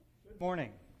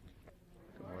Morning.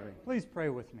 Good morning. Please pray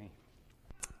with me.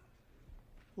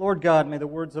 Lord God, may the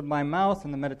words of my mouth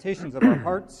and the meditations of our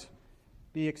hearts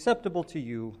be acceptable to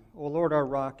you, O Lord, our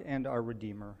rock and our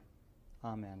Redeemer.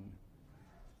 Amen.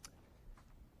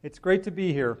 It's great to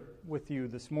be here with you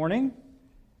this morning.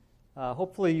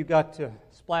 Hopefully you got to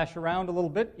splash around a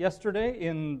little bit yesterday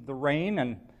in the rain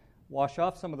and wash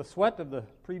off some of the sweat of the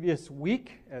previous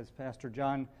week, as Pastor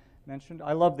John mentioned.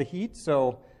 I love the heat,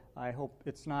 so I hope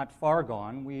it's not far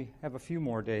gone. We have a few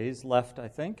more days left, I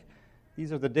think.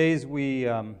 These are the days we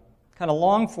kind of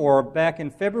long for back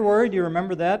in February. Do you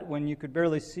remember that, when you could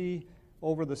barely see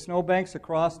over the snowbanks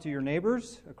across to your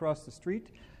neighbors across the street?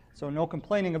 So no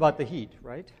complaining about the heat,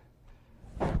 right?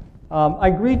 I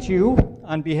greet you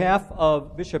on behalf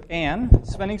of Bishop Ann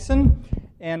Svenningsson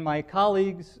and my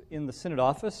colleagues in the Synod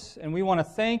office, and we want to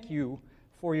thank you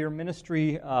for your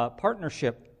ministry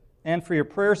partnership and for your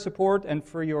prayer support and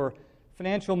for your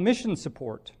financial mission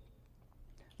support.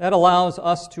 That allows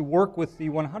us to work with the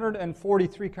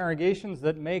 143 congregations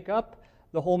that make up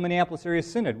the whole Minneapolis area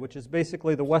synod, which is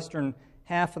basically the western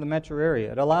half of the metro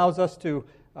area. It allows us to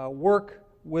work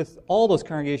with all those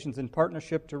congregations in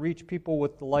partnership to reach people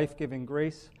with the life-giving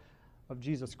grace of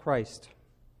Jesus Christ.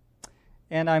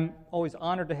 And I'm always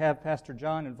honored to have Pastor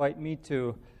John invite me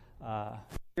to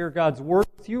hear God's word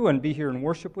with you and be here and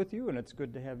worship with you, and it's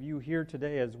good to have you here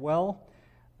today as well.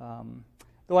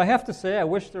 Though I have to say, I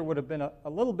wish there would have been a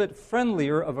little bit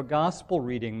friendlier of a gospel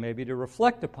reading maybe to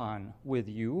reflect upon with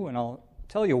you, and I'll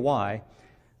tell you why.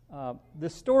 The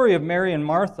story of Mary and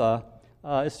Martha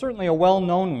is certainly a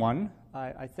well-known one,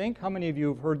 I think. How many of you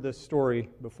have heard this story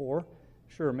before?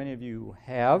 Sure, many of you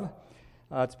have.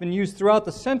 It's been used throughout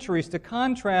the centuries to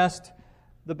contrast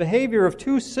the behavior of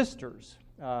two sisters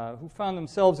who found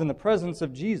themselves in the presence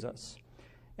of Jesus.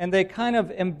 And they kind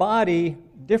of embody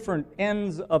different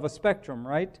ends of a spectrum,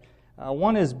 right?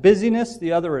 One is busyness,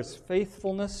 the other is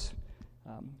faithfulness.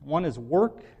 One is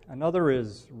work, another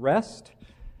is rest.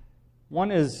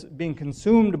 One is being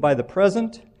consumed by the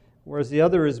present, whereas the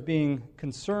other is being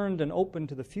concerned and open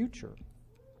to the future.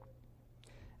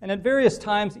 And at various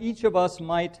times, each of us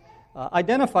might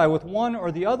identify with one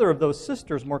or the other of those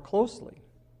sisters more closely.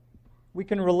 We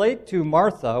can relate to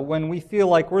Martha when we feel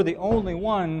like we're the only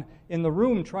one in the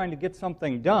room trying to get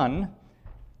something done,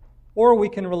 or we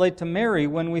can relate to Mary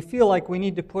when we feel like we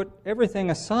need to put everything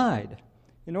aside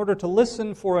in order to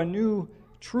listen for a new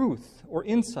truth or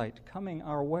insight coming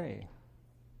our way.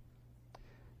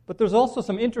 But there's also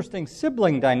some interesting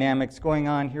sibling dynamics going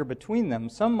on here between them.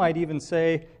 Some might even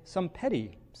say some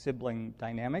petty sibling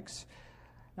dynamics.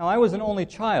 Now, I was an only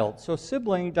child, so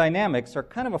sibling dynamics are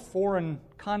kind of a foreign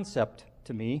concept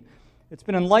to me. It's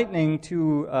been enlightening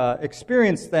to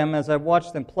experience them as I've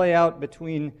watched them play out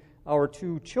between our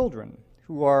two children,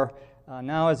 who are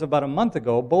now, as about a month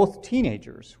ago, both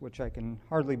teenagers, which I can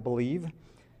hardly believe.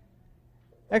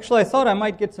 Actually, I thought I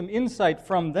might get some insight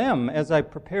from them as I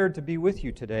prepared to be with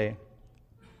you today.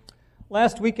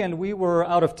 Last weekend, we were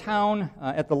out of town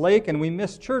at the lake, and we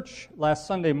missed church last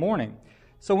Sunday morning.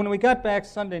 So when we got back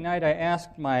Sunday night, I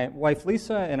asked my wife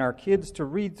Lisa and our kids to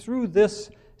read through this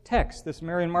text, this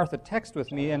Mary and Martha text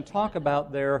with me, and talk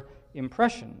about their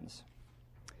impressions.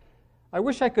 I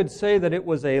wish I could say that it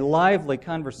was a lively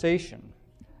conversation,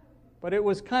 but it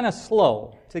was kind of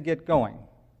slow to get going.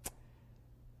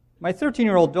 My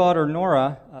 13-year-old daughter,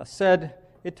 Nora, said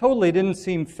it totally didn't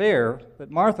seem fair that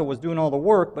Martha was doing all the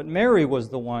work, but Mary was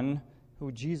the one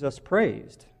who Jesus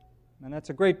praised. And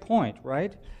that's a great point,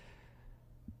 right?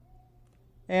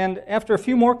 And after a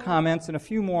few more comments and a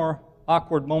few more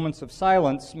awkward moments of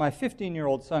silence, my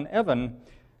 15-year-old son, Evan,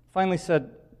 finally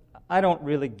said, I don't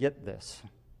really get this.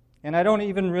 And I don't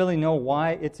even really know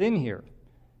why it's in here.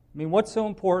 I mean, what's so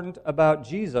important about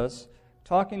Jesus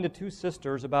talking to two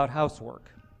sisters about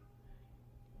housework?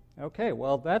 Okay,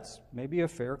 well, that's maybe a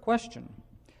fair question.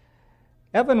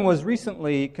 Evan was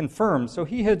recently confirmed, so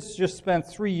he had just spent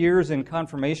 3 years in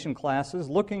confirmation classes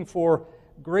looking for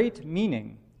great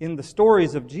meaning in the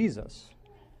stories of Jesus,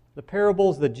 the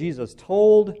parables that Jesus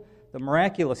told, the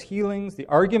miraculous healings, the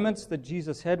arguments that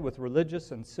Jesus had with religious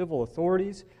and civil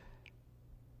authorities.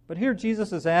 But here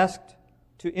Jesus is asked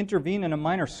to intervene in a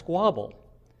minor squabble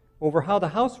over how the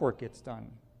housework gets done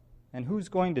and who's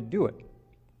going to do it.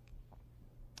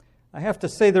 I have to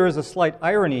say there is a slight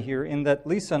irony here in that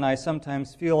Lisa and I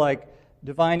sometimes feel like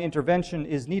divine intervention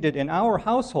is needed in our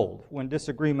household when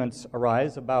disagreements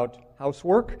arise about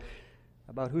housework,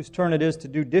 about whose turn it is to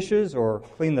do dishes or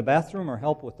clean the bathroom or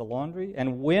help with the laundry,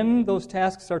 and when those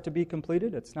tasks are to be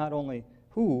completed. It's not only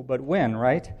who, but when,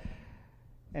 right?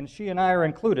 And she and I are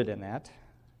included in that.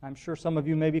 I'm sure some of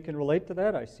you maybe can relate to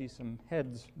that. I see some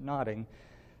heads nodding.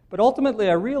 But ultimately,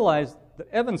 I realized that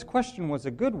Evan's question was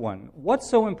a good one. What's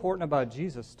so important about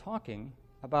Jesus talking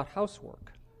about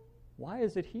housework? Why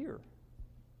is it here?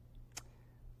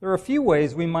 There are a few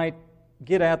ways we might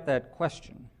get at that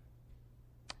question.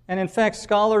 And in fact,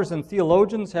 scholars and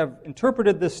theologians have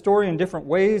interpreted this story in different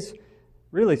ways,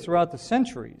 really throughout the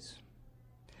centuries.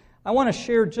 I want to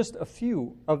share just a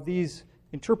few of these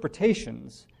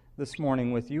interpretations this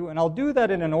morning with you, and I'll do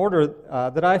that in an order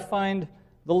that I find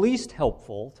the least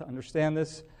helpful to understand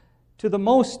this to the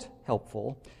most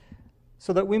helpful,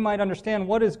 so that we might understand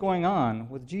what is going on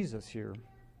with Jesus here.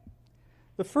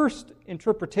 The first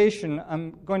interpretation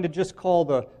I'm going to just call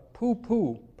the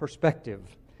pooh-pooh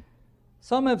perspective.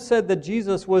 Some have said that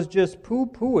Jesus was just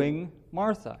pooh-poohing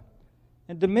Martha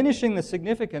and diminishing the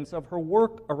significance of her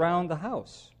work around the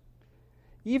house.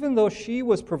 Even though she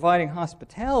was providing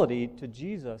hospitality to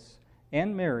Jesus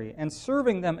and Mary and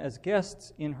serving them as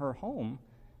guests in her home,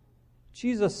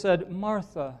 Jesus said,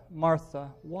 "Martha,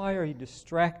 Martha, why are you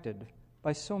distracted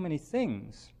by so many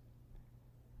things?"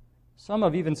 Some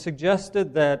have even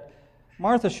suggested that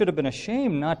Martha should have been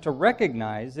ashamed not to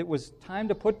recognize it was time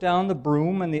to put down the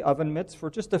broom and the oven mitts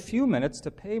for just a few minutes to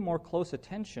pay more close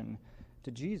attention to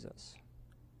Jesus.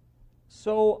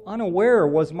 So unaware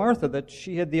was Martha that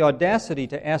she had the audacity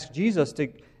to ask Jesus to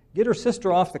get her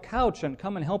sister off the couch and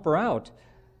come and help her out.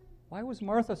 Why was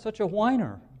Martha such a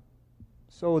whiner?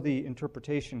 So the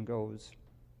interpretation goes.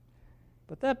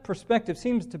 But that perspective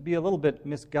seems to be a little bit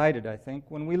misguided, I think,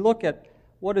 when we look at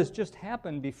what has just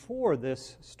happened before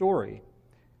this story.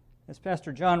 As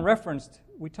Pastor John referenced,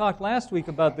 we talked last week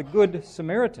about the Good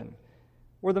Samaritan,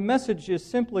 where the message is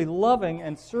simply loving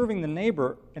and serving the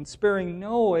neighbor and sparing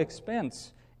no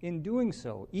expense in doing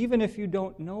so, even if you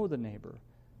don't know the neighbor.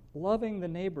 Loving the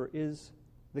neighbor is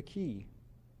the key.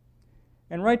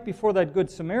 And right before that Good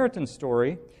Samaritan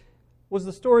story was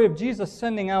the story of Jesus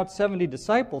sending out 70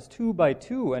 disciples 2 by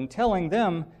 2 and telling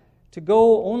them to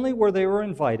go only where they were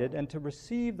invited and to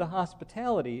receive the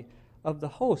hospitality of the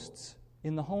hosts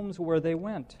in the homes where they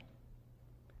went.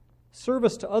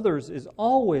 Service to others is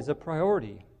always a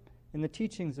priority in the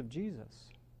teachings of Jesus.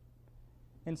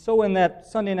 And so in that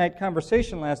Sunday night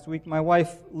conversation last week, my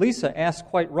wife Lisa asked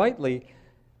quite rightly,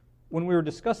 when we were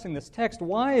discussing this text,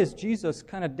 why is Jesus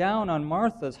kind of down on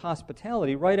Martha's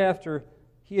hospitality right after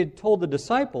he had told the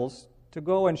disciples to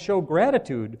go and show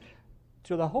gratitude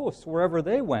to the hosts wherever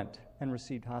they went and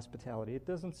received hospitality? It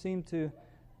doesn't seem to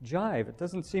jive. It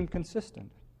doesn't seem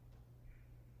consistent.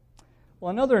 Well,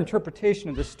 another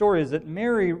interpretation of this story is that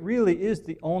Mary really is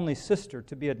the only sister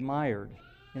to be admired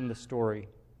in the story.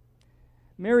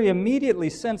 Mary immediately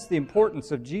sensed the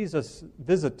importance of Jesus'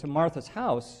 visit to Martha's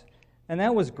house, and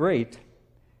that was great.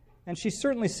 And she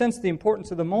certainly sensed the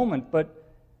importance of the moment,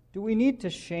 but do we need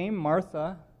to shame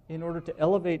Martha in order to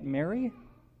elevate Mary?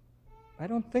 I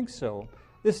don't think so.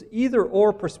 This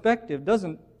either-or perspective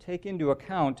doesn't take into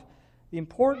account the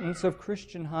importance of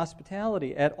Christian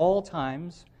hospitality at all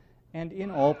times and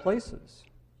in all places.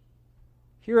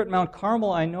 Here at Mount Carmel,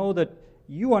 I know that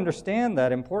you understand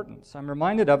that importance. I'm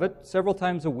reminded of it several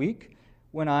times a week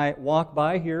when I walk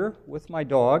by here with my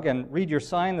dog and read your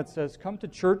sign that says, "Come to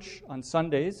church on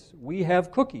Sundays, we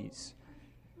have cookies."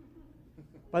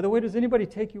 By the way, does anybody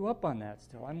take you up on that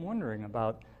still? I'm wondering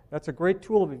about. That's a great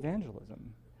tool of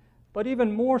evangelism. But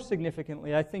even more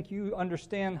significantly, I think you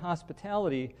understand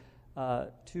hospitality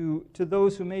to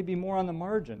those who may be more on the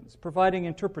margins, providing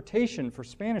interpretation for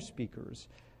Spanish speakers,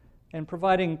 and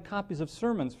providing copies of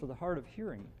sermons for the hard of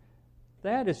hearing.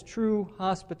 That is true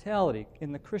hospitality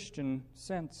in the Christian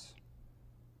sense.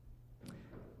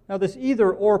 Now, this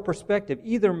either-or perspective,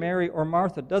 either Mary or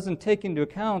Martha, doesn't take into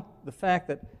account the fact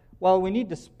that while we need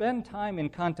to spend time in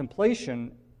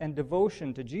contemplation and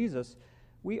devotion to Jesus,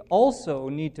 we also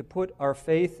need to put our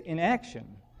faith in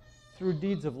action through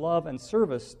deeds of love and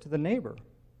service to the neighbor.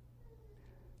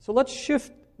 So let's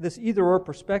shift this either-or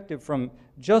perspective from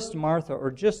just Martha or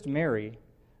just Mary,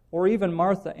 or even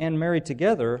Martha and Mary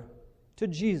together, to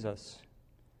Jesus.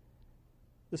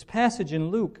 This passage in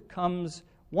Luke comes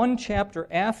one chapter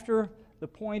after the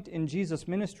point in Jesus'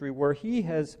 ministry where he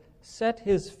has set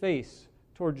his face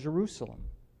toward Jerusalem.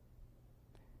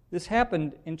 This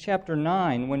happened in chapter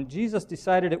 9 when Jesus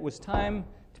decided it was time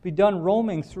to be done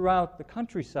roaming throughout the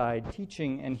countryside,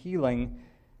 teaching and healing,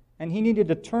 and he needed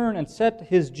to turn and set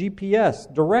his GPS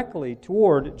directly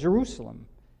toward Jerusalem,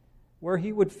 where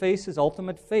he would face his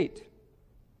ultimate fate,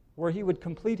 where he would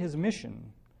complete his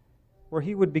mission, where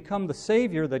he would become the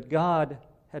Savior that God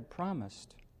had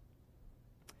promised.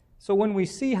 So when we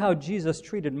see how Jesus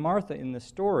treated Martha in this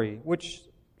story, which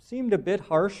seemed a bit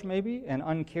harsh maybe and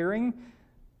uncaring,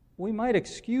 we might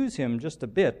excuse him just a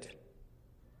bit.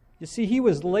 You see, he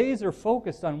was laser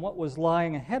focused on what was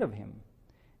lying ahead of him.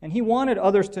 And he wanted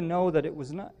others to know that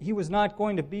he was not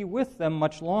going to be with them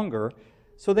much longer,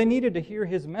 so they needed to hear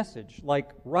his message,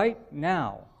 like right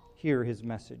now, hear his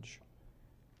message.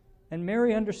 And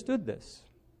Mary understood this,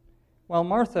 while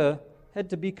Martha had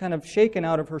to be kind of shaken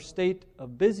out of her state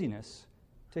of busyness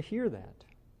to hear that.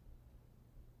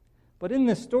 But in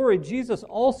this story, Jesus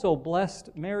also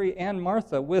blessed Mary and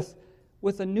Martha with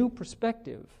a new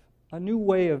perspective, a new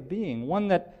way of being, one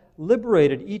that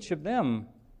liberated each of them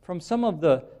from some of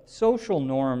the social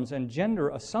norms and gender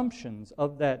assumptions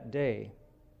of that day.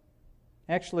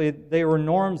 Actually, they were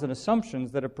norms and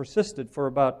assumptions that have persisted for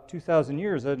about 2,000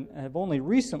 years and have only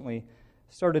recently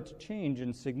started to change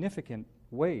in significant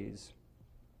ways.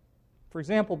 For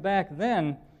example, back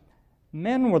then,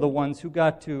 men were the ones who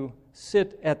got to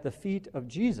sit at the feet of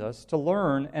Jesus to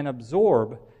learn and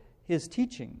absorb his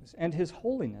teachings and his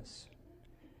holiness.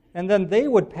 And then they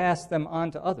would pass them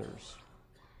on to others.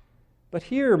 But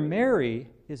here, Mary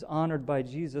is honored by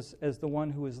Jesus as the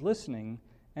one who is listening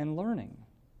and learning.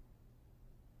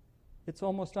 It's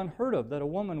almost unheard of that a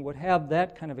woman would have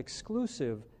that kind of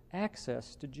exclusive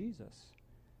access to Jesus.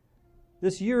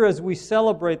 This year, as we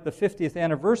celebrate the 50th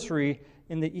anniversary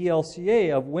in the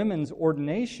ELCA of women's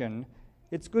ordination,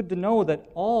 it's good to know that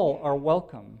all are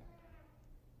welcome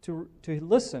to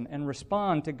listen and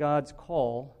respond to God's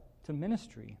call to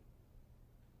ministry.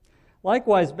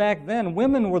 Likewise, back then,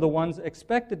 women were the ones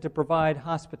expected to provide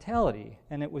hospitality,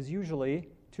 and it was usually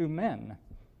to men.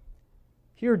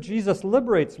 Here, Jesus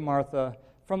liberates Martha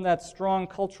from that strong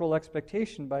cultural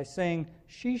expectation by saying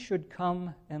she should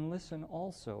come and listen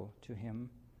also to him.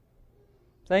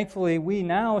 Thankfully, we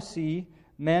now see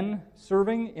men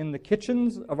serving in the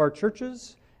kitchens of our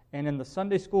churches and in the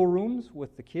Sunday school rooms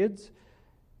with the kids,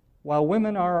 while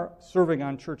women are serving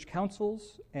on church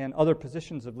councils and other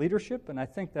positions of leadership, and I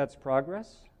think that's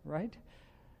progress, right?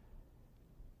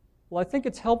 Well, I think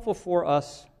it's helpful for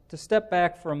us to step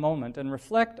back for a moment and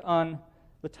reflect on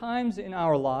the times in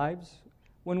our lives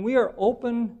when we are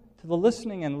open to the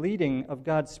listening and leading of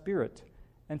God's Spirit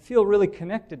and feel really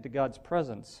connected to God's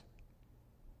presence.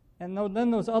 And then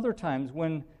those other times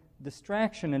when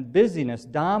distraction and busyness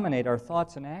dominate our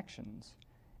thoughts and actions,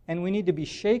 and we need to be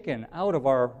shaken out of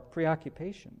our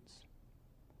preoccupations.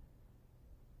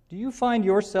 Do you find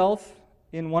yourself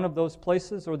in one of those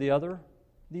places or the other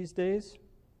these days?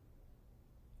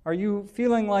 Are you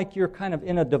feeling like you're kind of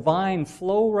in a divine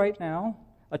flow right now,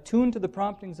 attuned to the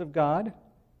promptings of God?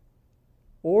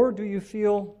 Or do you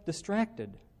feel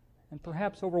distracted and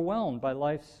perhaps overwhelmed by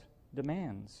life's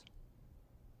demands?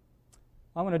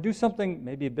 I want to do something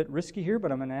maybe a bit risky here,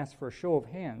 but I'm going to ask for a show of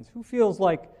hands. Who feels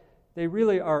like they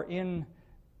really are in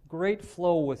great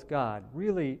flow with God,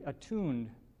 really attuned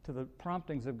to the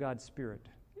promptings of God's Spirit?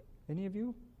 Any of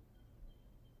you?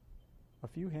 A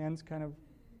few hands kind of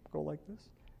go like this.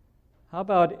 How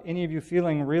about any of you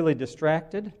feeling really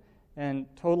distracted and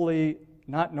totally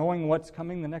not knowing what's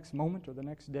coming the next moment or the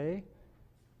next day?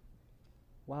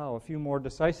 Wow, a few more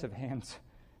decisive hands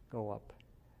go up.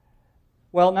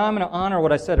 Well, now I'm going to honor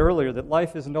what I said earlier, that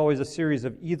life isn't always a series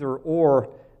of either-or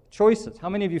choices. How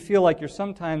many of you feel like you're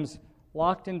sometimes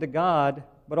locked into God,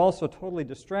 but also totally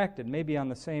distracted, maybe on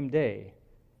the same day?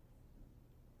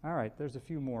 All right, there's a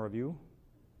few more of you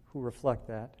who reflect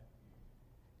that.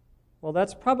 Well,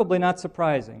 that's probably not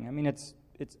surprising. I mean, it's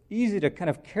easy to kind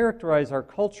of characterize our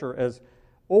culture as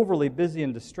overly busy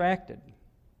and distracted,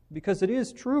 because it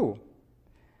is true.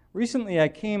 Recently, I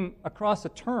came across a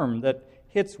term that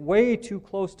hits way too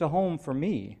close to home for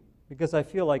me, because I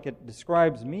feel like it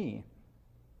describes me.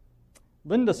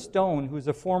 Linda Stone, who's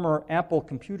a former Apple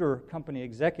Computer Company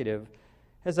executive,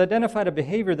 has identified a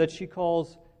behavior that she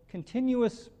calls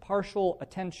continuous partial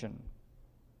attention.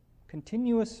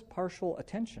 Continuous partial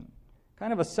attention.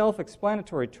 Kind of a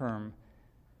self-explanatory term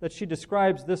that she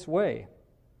describes this way.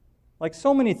 Like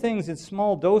so many things in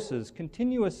small doses,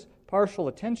 continuous partial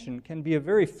attention can be a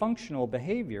very functional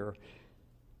behavior.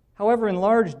 However, in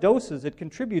large doses, it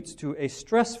contributes to a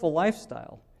stressful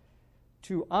lifestyle,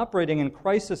 to operating in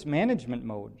crisis management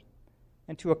mode,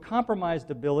 and to a compromised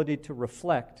ability to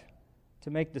reflect, to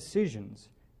make decisions,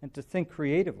 and to think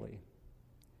creatively.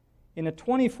 In a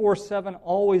 24/7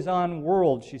 always-on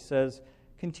world, she says,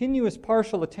 continuous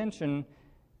partial attention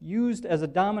used as a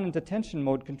dominant attention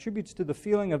mode contributes to the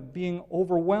feeling of being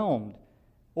overwhelmed,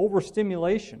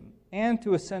 overstimulation, and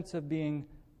to a sense of being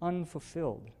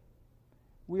unfulfilled.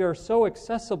 We are so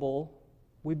accessible,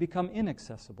 we become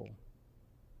inaccessible.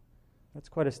 That's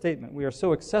quite a statement. We are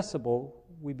so accessible,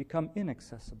 we become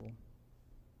inaccessible.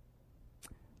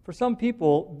 For some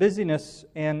people, busyness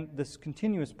and this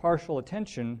continuous partial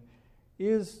attention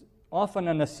is often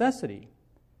a necessity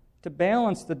to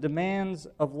balance the demands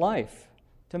of life,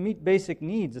 to meet basic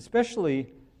needs, especially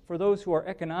for those who are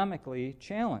economically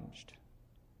challenged.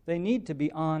 They need to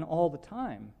be on all the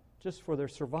time just for their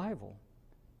survival.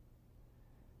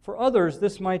 For others,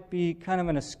 this might be kind of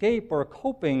an escape or a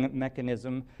coping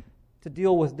mechanism to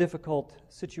deal with difficult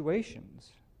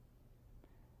situations.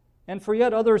 And for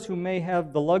yet others who may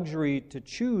have the luxury to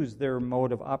choose their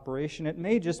mode of operation, it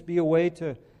may just be a way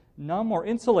to numb or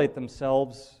insulate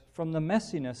themselves from the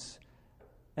messiness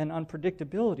and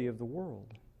unpredictability of the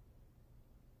world.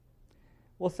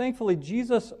 Well, thankfully,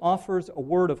 Jesus offers a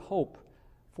word of hope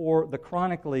for the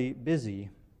chronically busy.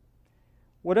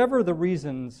 Whatever the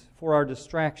reasons for our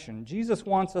distraction, Jesus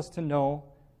wants us to know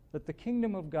that the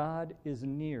kingdom of God is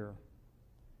near.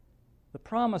 The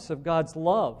promise of God's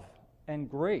love and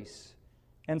grace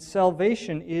and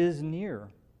salvation is near.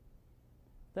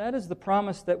 That is the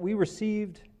promise that we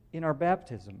received in our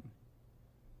baptism.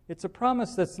 It's a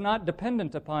promise that's not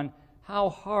dependent upon how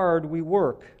hard we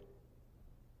work.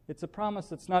 It's a promise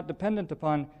that's not dependent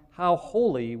upon how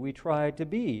holy we try to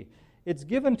be. It's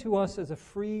given to us as a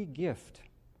free gift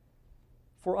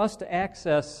for us to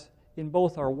access in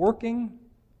both our working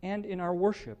and in our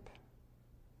worship.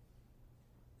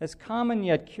 As common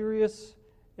yet curious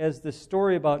as this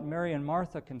story about Mary and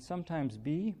Martha can sometimes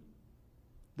be,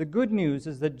 the good news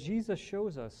is that Jesus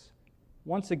shows us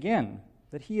once again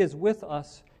that He is with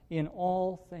us in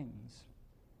all things.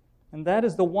 And that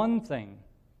is the one thing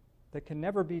that can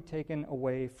never be taken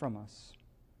away from us.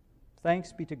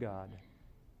 Thanks be to God.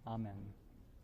 Amen.